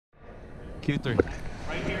Q3.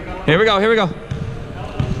 Here we go, here we go.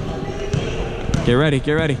 Get ready,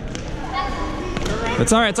 get ready.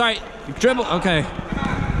 It's all right, it's all right. You dribble, okay.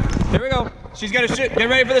 Here we go. She's gonna shoot, get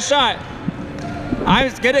ready for the shot.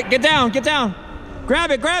 Get down, get down.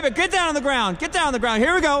 Grab it, get down on the ground. Get down on the ground,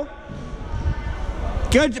 here we go.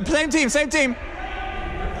 Good, same team, same team.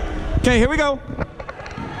 Okay, here we go.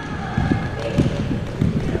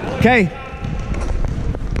 Okay.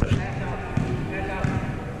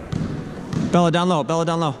 Bella down low, Bella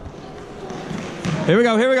down low. Here we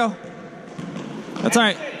go, here we go. That's all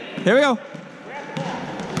right. Here we go.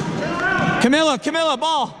 Camilla,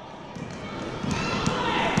 ball.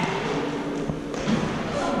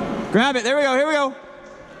 Grab it, there we go, here we go.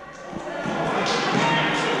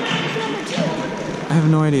 I have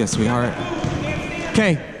no idea, sweetheart.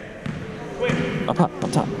 Okay. Up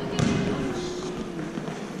top.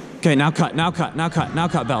 Okay, now cut,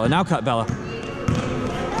 Bella, now cut, Bella.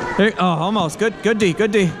 Here, oh, almost, good D.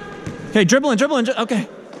 Okay, dribbling, okay.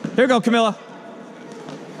 Here we go, Camilla.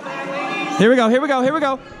 Here we go.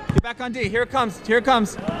 Get back on D, here it comes.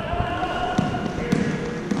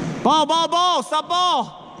 Ball, stop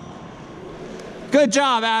ball. Good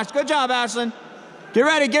job, Ashlyn. Get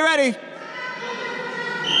ready.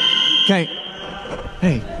 Okay.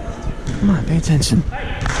 Hey, come on, pay attention.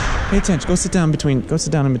 Go sit down in between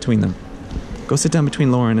them. Go sit down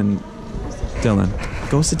between Lauren and Dylan.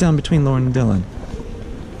 Go sit down between Lauren and Dylan.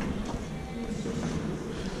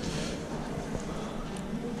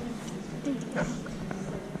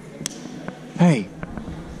 Hey,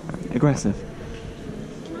 aggressive.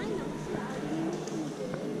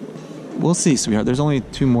 We'll see, sweetheart. There's only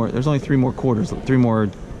 3 more quarters, 3 more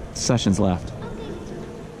sessions left.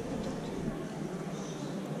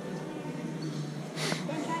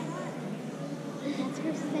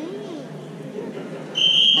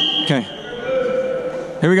 Okay.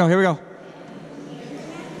 Here we go.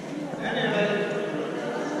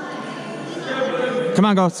 Come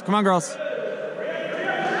on, girls.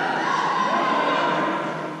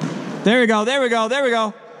 There we go.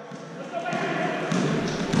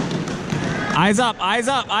 Eyes up.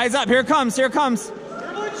 Here it comes.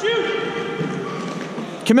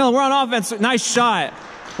 Camilla, we're on offense. Nice shot.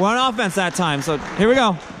 We're on offense that time, so here we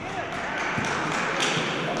go.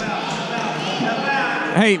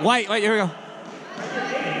 Hey, White, here we go.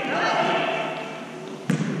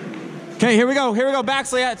 Okay, here we go,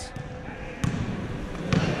 Baxley.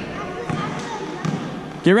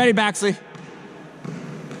 Get ready, Baxley.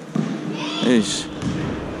 Ish.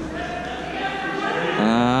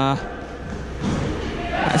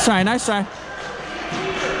 Nice try.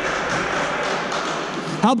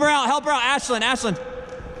 Help her out, Ashlyn.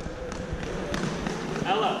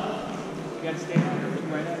 Ella, you gotta stay on her, look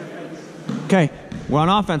right at her face. Okay, we're on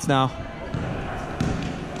offense now.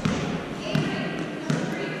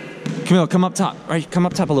 Camille, come up top. Right, come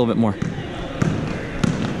up top a little bit more.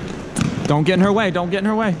 Don't get in her way.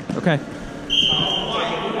 Okay.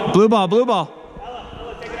 Blue ball.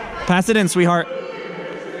 Ella, take it out. Pass it in, sweetheart.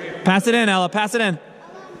 Pass it in, Ella. Pass it in.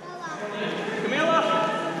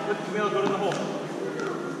 Camilla, go to the hole.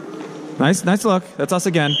 Nice look. That's us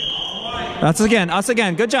again. Us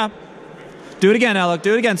again. Good job. Do it again, Ella.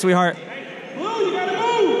 Do it again, sweetheart. Blue, you gotta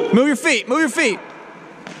move. Move your feet.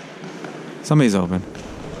 Somebody's open.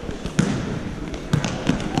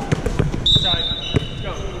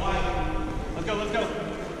 Let's go.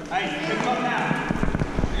 Hey, pick him up now.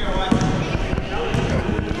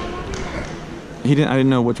 I didn't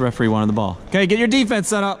know which referee wanted the ball. Okay, get your defense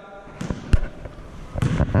set up.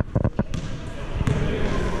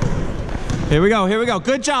 Here we go.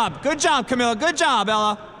 Good job, Camilla. Good job,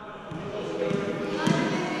 Ella.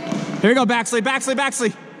 Here we go,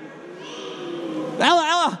 Baxley.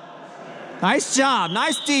 Ella. Nice job.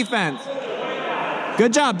 Nice defense.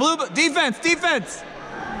 Good job. Blue defense. Defense.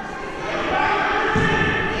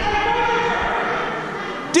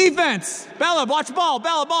 Bella, watch the ball.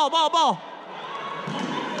 Ball.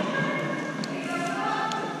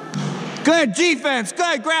 Good defense.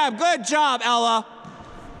 Good grab. Good job, Ella.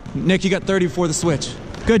 Nick, you got 30 before the switch.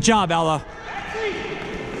 Good job, Ella.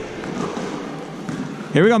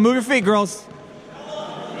 Here we go. Move your feet, girls.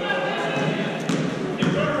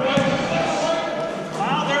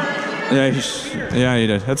 Yeah, you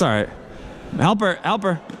did. That's all right. Help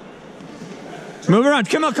her. Move around.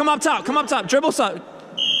 Come up top. Dribble top.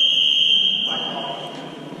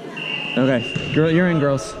 Okay, girl, you're in,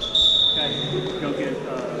 girls. Okay, go get.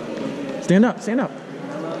 Stand up.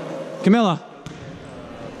 Camilla.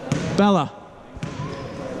 Bella.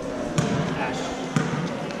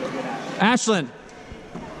 Ashlyn.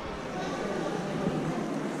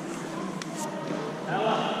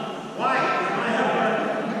 Ella. White.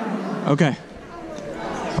 Okay.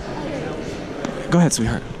 Go ahead,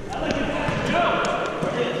 sweetheart.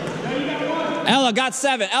 Ella got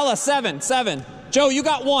 7. Ella, 7. Joe, you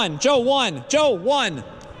got 1. Joe, 1. Joe, 1.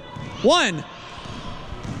 1.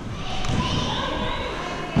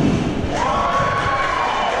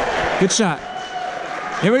 Good shot.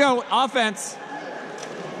 Here we go. Offense.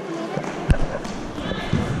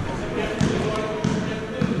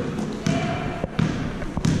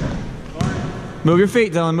 Move your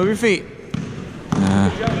feet, Dylan. Move your feet. Look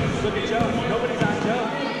at Joe. Nobody's on Joe.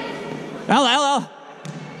 Ella.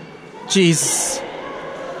 Jeez.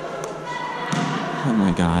 Oh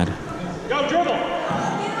my God. Go, dribble.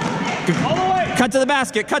 All the way. Cut to the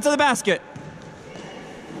basket. Cut to the basket.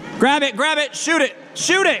 Grab it. Grab it. Shoot it.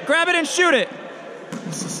 Shoot it. Grab it and shoot it.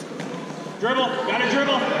 Dribble. Gotta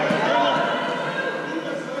dribble.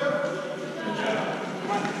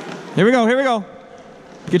 Here we go. Here we go.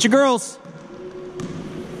 Get your girls.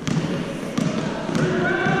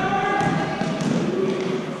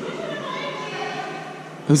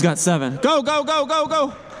 Who's got 7? Go, go, go, go,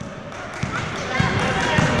 go.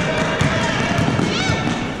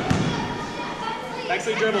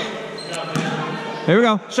 Actually dribble. Here we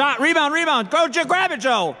go. Shot, rebound, rebound. Go, grab it,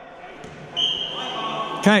 Joe.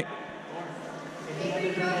 Okay.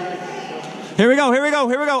 Here we go, here we go,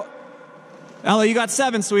 here we go. Ella, you got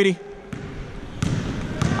 7, sweetie.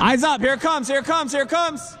 Eyes up, here it comes, here it comes, here it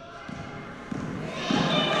comes.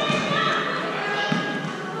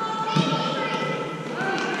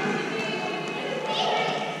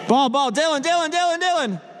 Ball,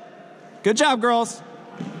 Dylan. Good job, girls.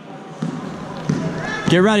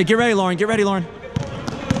 Get ready, Lauren. Get ready, Lauren.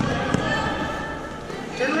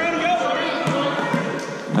 Turn around and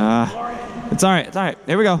go. It's all right.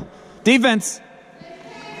 Here we go. Defense.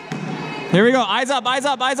 Here we go. Eyes up.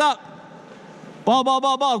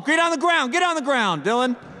 Ball. Get on the ground,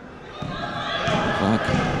 Dylan. Fuck.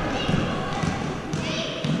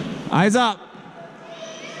 Eyes up.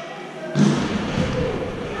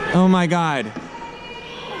 Oh my God.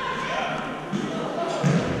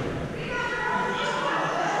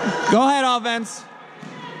 Go ahead, offense.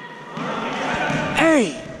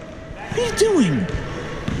 Hey, what are you doing?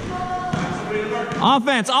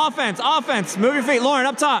 Offense. Move your feet, Lauren,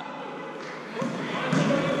 up top.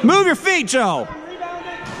 Move your feet, Joe.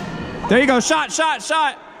 There you go, shot.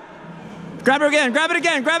 Grab it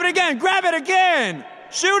again.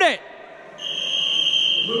 Shoot it.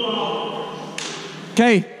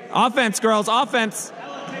 Okay, offense, girls, offense.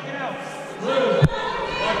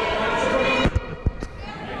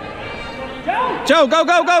 Joe,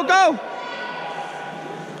 go.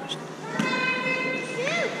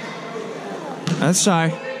 That's shy.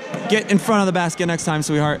 Get in front of the basket next time,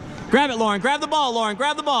 sweetheart. Grab it, Lauren. Grab the ball, Lauren.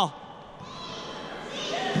 Grab the ball.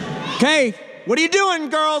 Okay, what are you doing,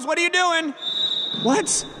 girls? What are you doing? What?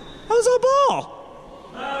 That was a ball.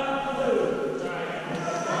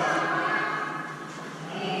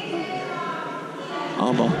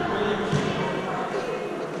 All ball.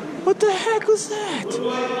 What the heck was that?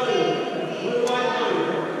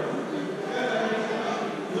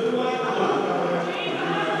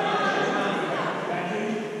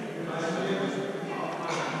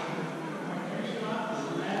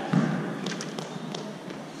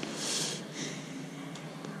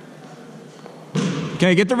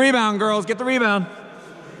 Okay, get the rebound, girls. Get the rebound.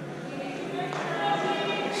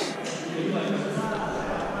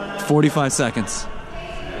 45 seconds.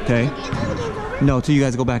 Okay. No, till you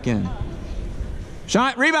guys go back in.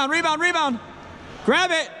 Shot, rebound. Grab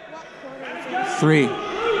it. 3.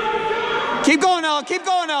 Keep going, Ella.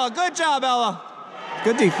 Good job, Ella.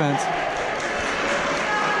 Good defense.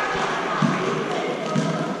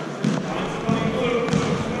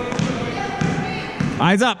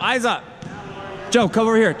 Eyes up. Joe, come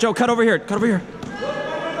over here. Joe, cut over here.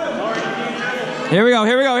 Here we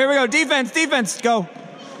go. Defense. Go.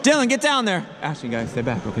 Dylan, get down there. Ashton, guys, stay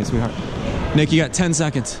back. Okay, sweetheart. Nick, you got 10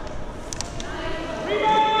 seconds.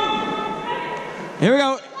 Here we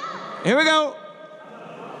go.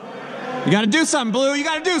 You gotta do something,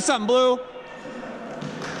 Blue.